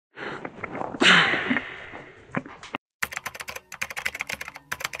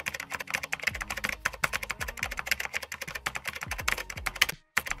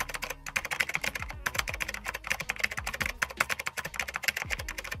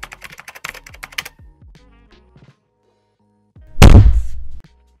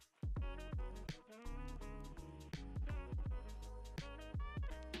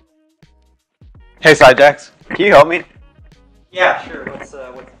Hey Cyjax, can you help me? Yeah, sure. What's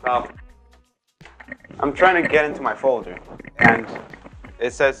the problem? I'm trying to get into my folder, and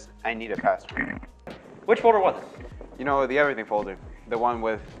it says I need a password. Which folder was it? You know, the everything folder. The one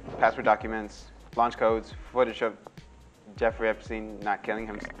with password documents, launch codes, footage of Jeffrey Epstein not killing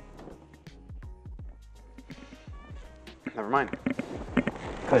him. Never mind.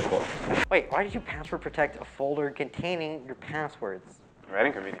 Wait, why did you password protect a folder containing your passwords?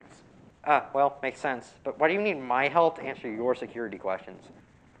 Writing convenience. Well, makes sense. But why do you need my help to answer your security questions?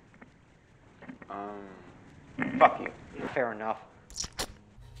 Fuck you. Fair enough.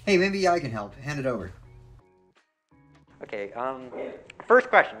 Hey, maybe I can help. Hand it over. Okay, first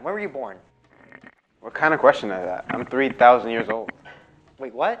question. When were you born? What kind of question is that? I'm 3,000 years old.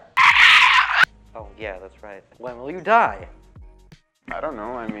 Wait, what? Oh, yeah, that's right. When will you die? I don't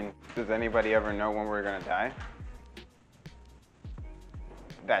know. I mean, does anybody ever know when we're gonna die?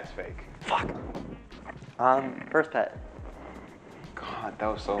 That's fake. Fuck. First pet. God, that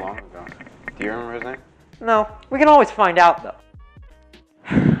was so long ago. Do you remember his name? No, we can always find out, though.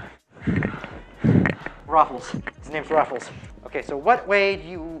 Ruffles. His name's Ruffles. Okay, so what way do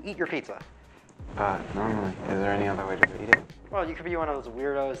you eat your pizza? Normally. Is there any other way to eat it? Well, you could be one of those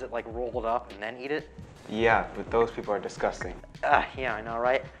weirdos that, like, roll it up and then eat it. Yeah, but those people are disgusting. Yeah, I know,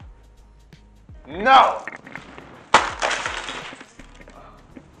 right? No!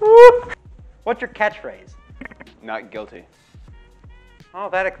 What's your catchphrase? Not guilty. Oh,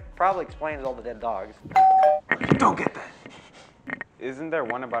 that probably explains all the dead dogs. Don't get that. Isn't there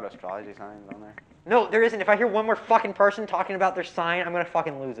one about astrology signs on there? No, there isn't. If I hear one more fucking person talking about their sign, I'm gonna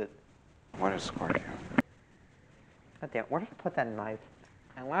fucking lose it. What is Scorpio? God damn, where did I put that knife?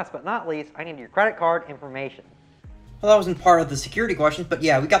 And last but not least, I need your credit card information. Well, that wasn't part of the security questions, but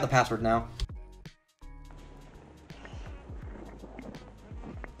yeah, we got the password now.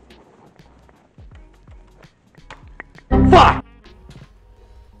 Fuck!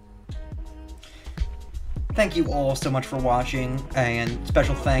 Thank you all so much for watching, and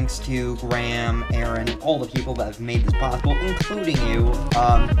special thanks to Graham, Aaron, all the people that have made this possible, including you.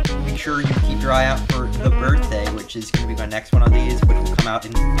 Make sure you keep your eye out for The Birthday, which is going to be my next one of these, which will come out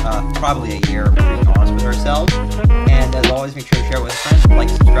in probably a year, if we're being honest with ourselves. And as always, make sure to share it with friends, like,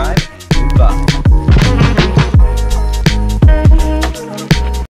 subscribe, and goodbye.